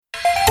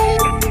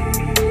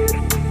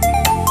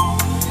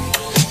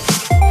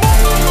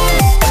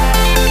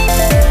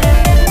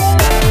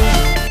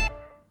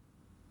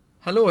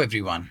Hello,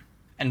 everyone,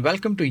 and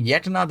welcome to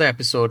yet another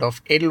episode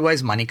of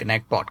Edelweiss Money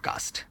Connect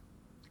podcast.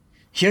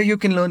 Here you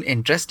can learn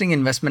interesting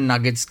investment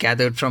nuggets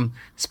gathered from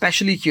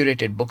specially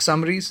curated book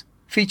summaries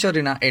featured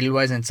in our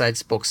Edelweiss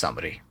Insights book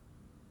summary.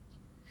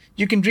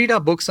 You can read our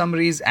book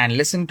summaries and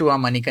listen to our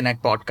Money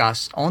Connect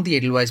podcasts on the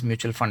Edelweiss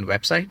Mutual Fund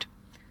website,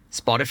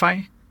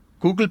 Spotify,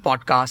 Google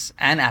Podcasts,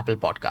 and Apple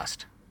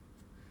Podcast.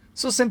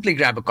 So simply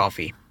grab a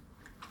coffee,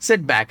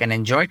 sit back, and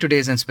enjoy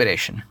today's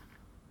inspiration.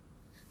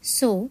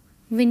 So,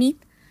 Vineet,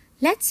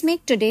 let's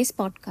make today's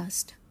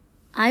podcast.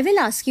 I will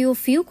ask you a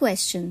few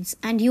questions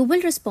and you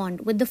will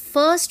respond with the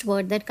first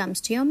word that comes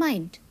to your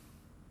mind.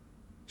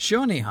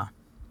 Sure, Neha.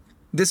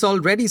 This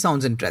already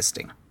sounds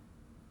interesting.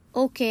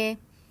 Okay,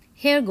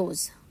 here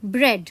goes.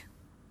 Bread,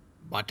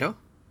 Butter,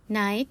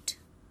 night,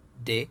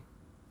 day.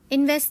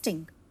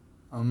 investing.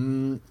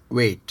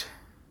 Wait.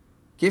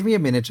 Give me a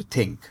minute to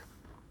think.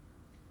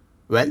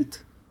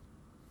 Wealth?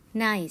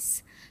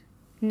 Nice.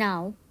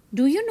 Now,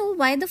 do you know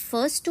why the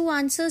first two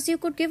answers you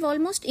could give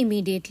almost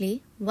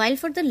immediately, while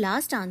for the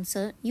last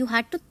answer you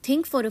had to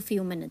think for a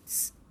few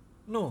minutes?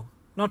 No,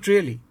 not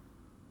really.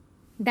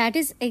 That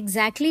is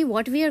exactly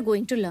what we are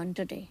going to learn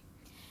today.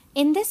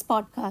 In this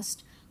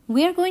podcast,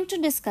 we are going to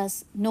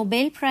discuss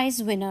Nobel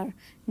Prize winner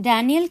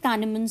Daniel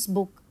Kahneman's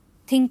book,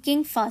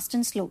 Thinking Fast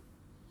and Slow.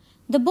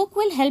 The book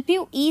will help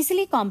you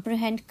easily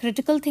comprehend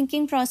critical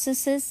thinking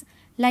processes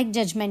like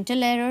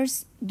judgmental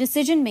errors,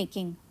 decision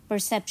making,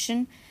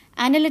 perception,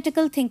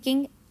 analytical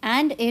thinking,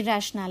 and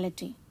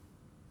irrationality.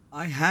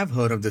 I have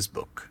heard of this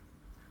book.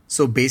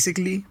 So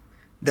basically,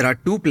 there are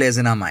two players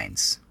in our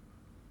minds.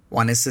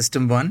 One is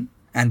System 1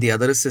 and the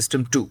other is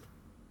System 2.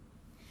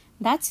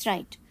 That's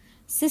right.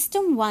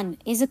 System 1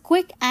 is a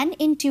quick and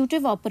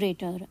intuitive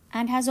operator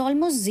and has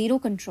almost zero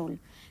control,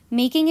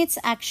 making its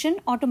action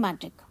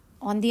automatic.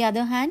 On the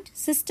other hand,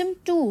 System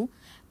 2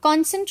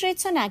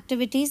 concentrates on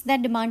activities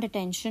that demand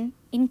attention,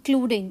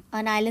 including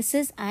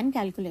analysis and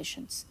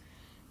calculations.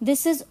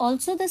 This is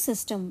also the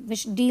system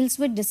which deals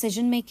with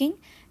decision making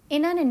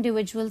in an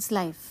individual's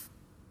life.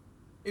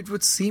 It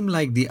would seem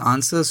like the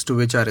answers to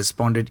which I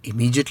responded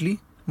immediately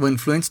were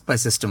influenced by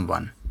System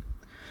 1.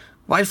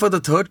 While for the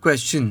third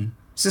question,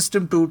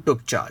 System 2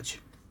 took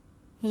charge.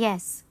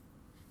 Yes,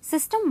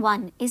 System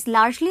 1 is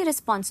largely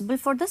responsible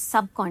for the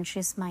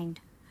subconscious mind,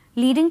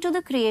 leading to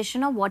the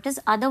creation of what is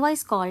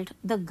otherwise called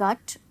the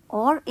gut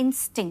or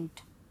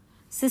instinct.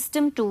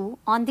 System 2,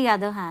 on the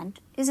other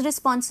hand, is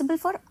responsible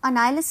for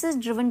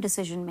analysis-driven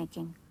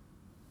decision-making.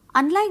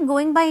 Unlike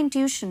going by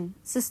intuition,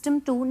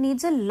 System 2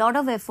 needs a lot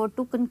of effort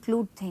to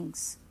conclude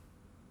things.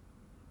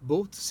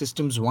 Both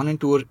Systems 1 and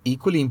 2 are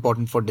equally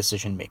important for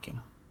decision making.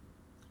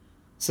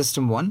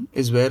 System 1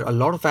 is where a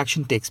lot of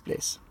action takes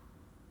place.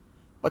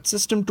 But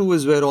System 2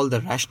 is where all the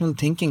rational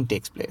thinking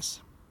takes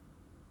place.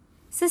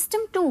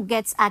 System 2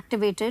 gets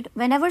activated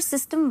whenever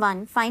System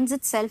 1 finds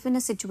itself in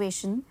a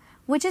situation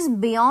which is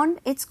beyond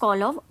its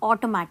call of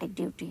automatic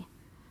duty.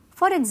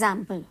 For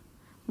example,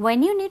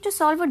 when you need to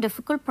solve a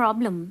difficult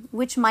problem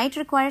which might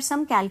require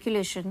some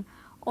calculation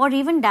or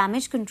even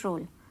damage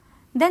control,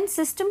 then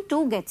System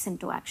 2 gets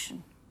into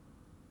action.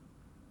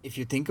 If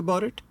you think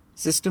about it,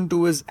 System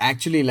 2 is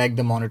actually like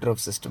the monitor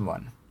of System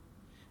 1.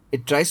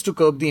 It tries to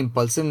curb the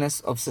impulsiveness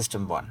of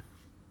System 1.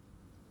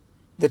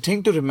 The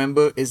thing to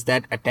remember is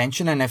that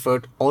attention and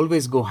effort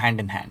always go hand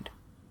in hand.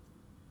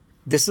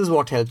 This is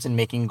what helps in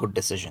making good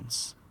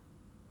decisions.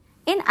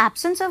 In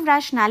absence of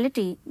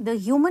rationality, the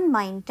human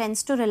mind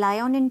tends to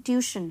rely on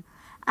intuition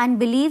and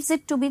believes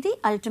it to be the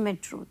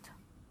ultimate truth.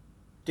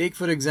 Take,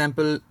 for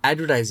example,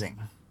 advertising.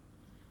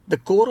 The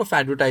core of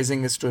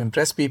advertising is to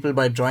impress people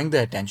by drawing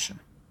their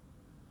attention.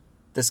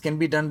 This can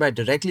be done by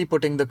directly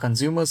putting the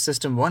consumer's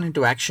System 1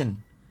 into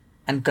action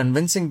and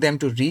convincing them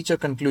to reach a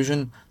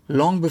conclusion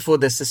long before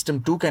their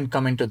System 2 can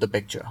come into the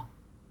picture.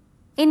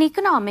 In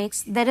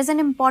economics, there is an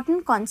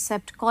important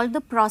concept called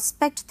the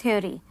prospect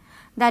theory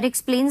that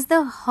explains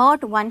the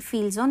hurt one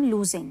feels on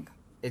losing.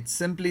 It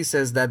simply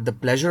says that the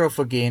pleasure of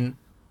a gain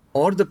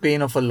or the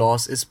pain of a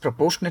loss is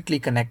proportionately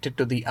connected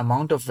to the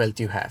amount of wealth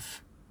you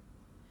have.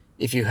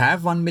 If you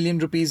have 1 million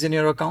rupees in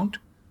your account,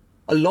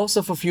 a loss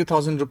of a few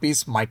thousand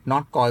rupees might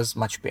not cause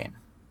much pain.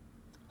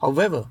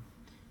 However,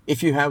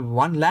 if you have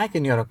 1 lakh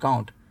in your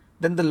account,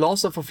 then the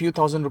loss of a few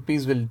thousand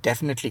rupees will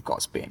definitely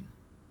cause pain.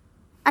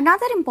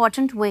 Another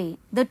important way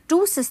the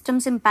two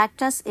systems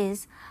impact us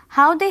is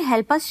how they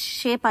help us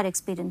shape our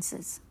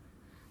experiences.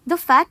 The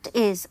fact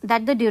is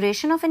that the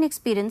duration of an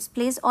experience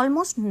plays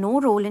almost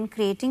no role in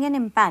creating an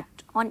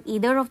impact on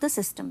either of the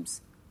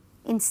systems.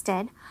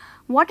 Instead,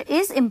 what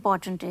is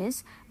important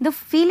is the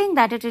feeling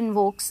that it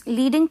invokes,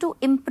 leading to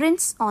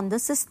imprints on the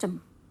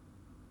system.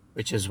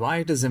 Which is why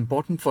it is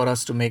important for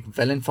us to make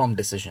well-informed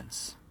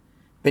decisions.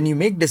 When you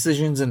make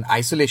decisions in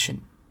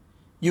isolation,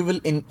 you will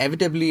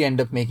inevitably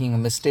end up making a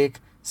mistake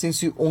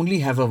since you only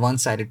have a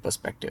one-sided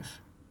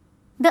perspective.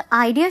 The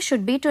idea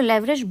should be to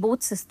leverage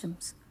both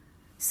systems.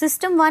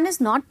 System 1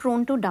 is not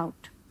prone to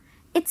doubt.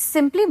 It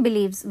simply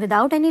believes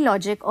without any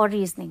logic or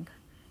reasoning.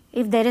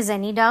 If there is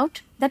any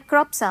doubt that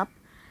crops up,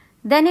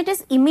 then it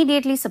is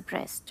immediately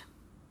suppressed.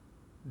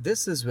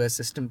 This is where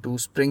System 2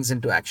 springs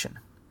into action.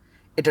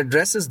 It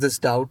addresses this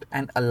doubt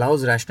and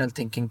allows rational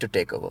thinking to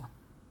take over.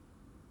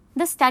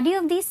 The study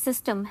of these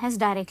systems has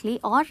directly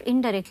or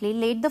indirectly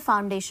laid the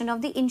foundation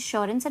of the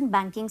insurance and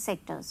banking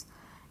sectors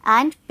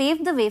and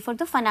paved the way for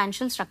the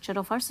financial structure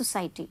of our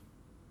society.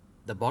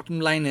 The bottom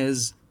line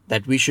is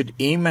that we should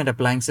aim at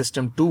applying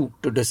System 2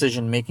 to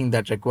decision making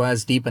that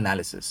requires deep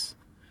analysis.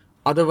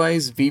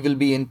 Otherwise, we will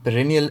be in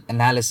perennial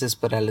analysis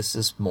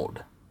paralysis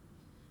mode.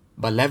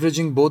 By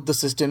leveraging both the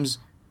systems,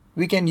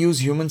 we can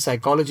use human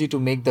psychology to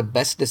make the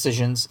best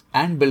decisions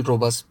and build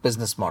robust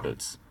business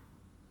models.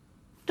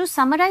 To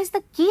summarize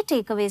the key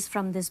takeaways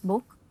from this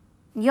book,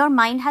 your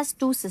mind has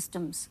two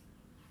systems.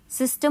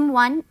 System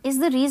 1 is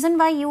the reason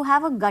why you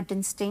have a gut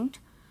instinct,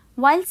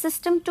 while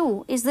System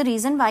 2 is the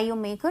reason why you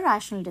make a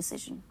rational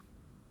decision.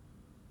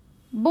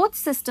 Both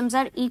systems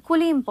are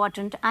equally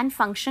important and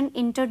function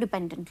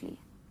interdependently.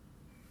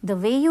 The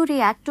way you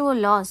react to a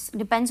loss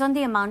depends on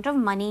the amount of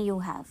money you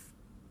have.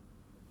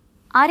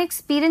 Our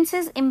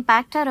experiences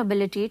impact our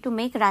ability to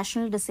make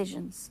rational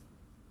decisions.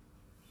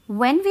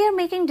 When we are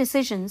making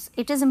decisions,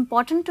 it is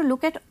important to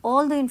look at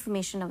all the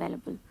information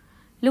available.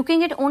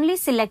 Looking at only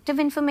selective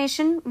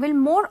information will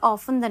more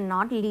often than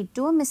not lead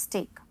to a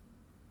mistake.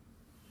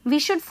 We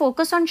should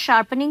focus on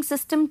sharpening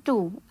System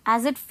 2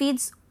 as it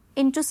feeds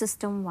into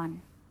System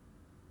 1.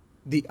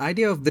 The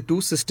idea of the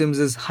two systems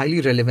is highly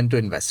relevant to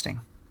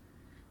investing.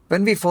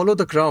 When we follow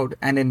the crowd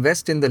and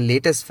invest in the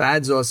latest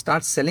fads or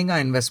start selling our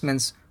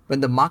investments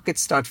when the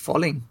markets start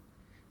falling,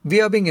 we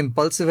are being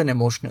impulsive and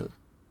emotional.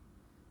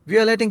 We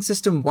are letting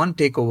System 1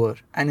 take over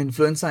and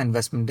influence our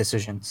investment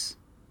decisions.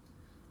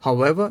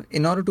 However,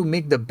 in order to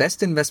make the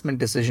best investment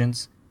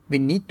decisions, we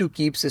need to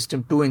keep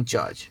System 2 in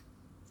charge.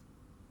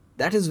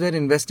 That is where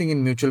investing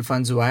in mutual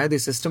funds via the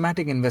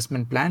systematic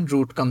investment plan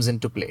route comes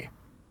into play.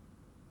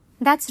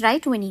 That's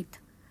right, Vineet.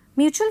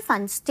 Mutual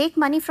funds take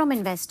money from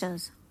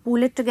investors,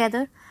 pool it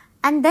together,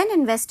 and then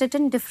invest it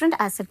in different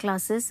asset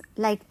classes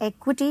like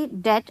equity,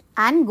 debt,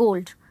 and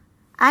gold,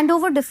 and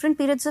over different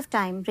periods of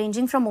time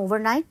ranging from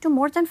overnight to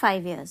more than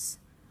 5 years.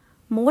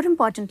 More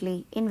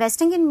importantly,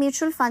 investing in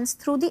mutual funds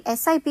through the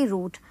SIP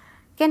route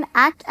can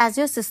act as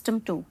your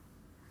System 2.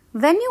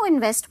 When you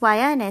invest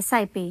via an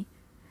SIP,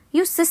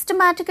 you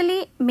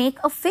systematically make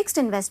a fixed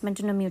investment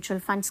in a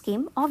mutual fund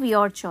scheme of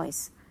your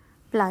choice.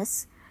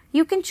 Plus,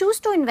 you can choose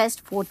to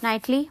invest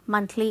fortnightly,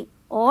 monthly,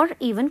 or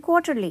even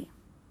quarterly.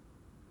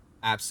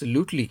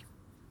 Absolutely.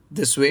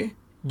 This way,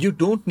 you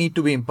don't need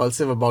to be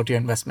impulsive about your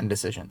investment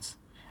decisions,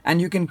 and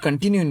you can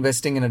continue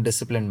investing in a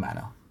disciplined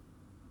manner.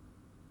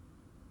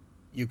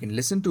 You can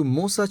listen to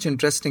more such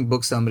interesting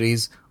book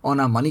summaries on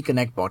our Money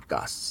Connect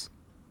podcasts.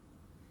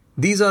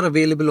 These are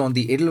available on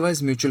the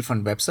Edelweiss Mutual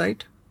Fund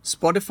website,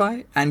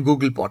 Spotify, and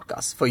Google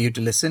Podcasts for you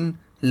to listen,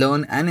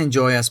 learn, and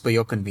enjoy as per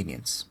your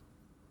convenience.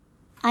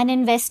 An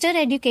investor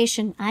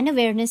education and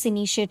awareness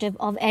initiative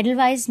of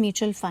Edelweiss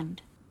Mutual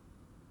Fund.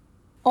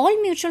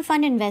 All mutual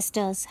fund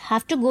investors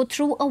have to go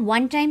through a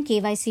one-time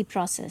KYC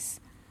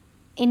process.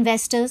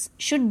 Investors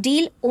should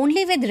deal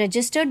only with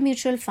registered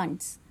mutual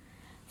funds.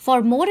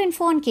 For more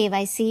info on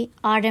KYC,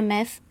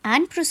 RMF,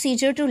 and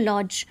procedure to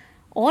lodge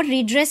or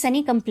redress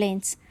any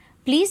complaints,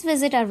 please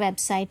visit our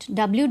website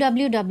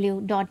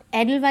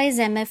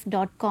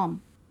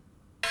www.edelweissmf.com.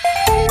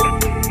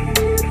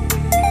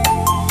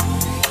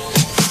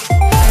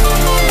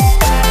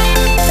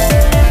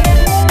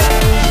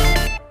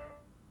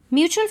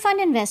 Mutual fund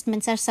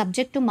investments are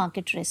subject to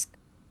market risk.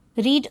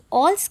 Read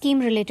all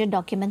scheme-related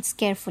documents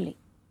carefully.